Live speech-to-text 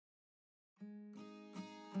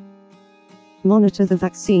Monitor the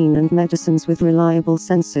vaccine and medicines with reliable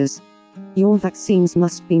sensors. Your vaccines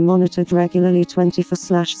must be monitored regularly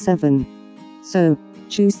 24/7. So,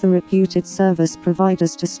 choose the reputed service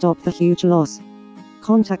providers to stop the huge loss.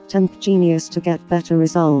 Contact TempGenius to get better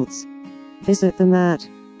results. Visit them at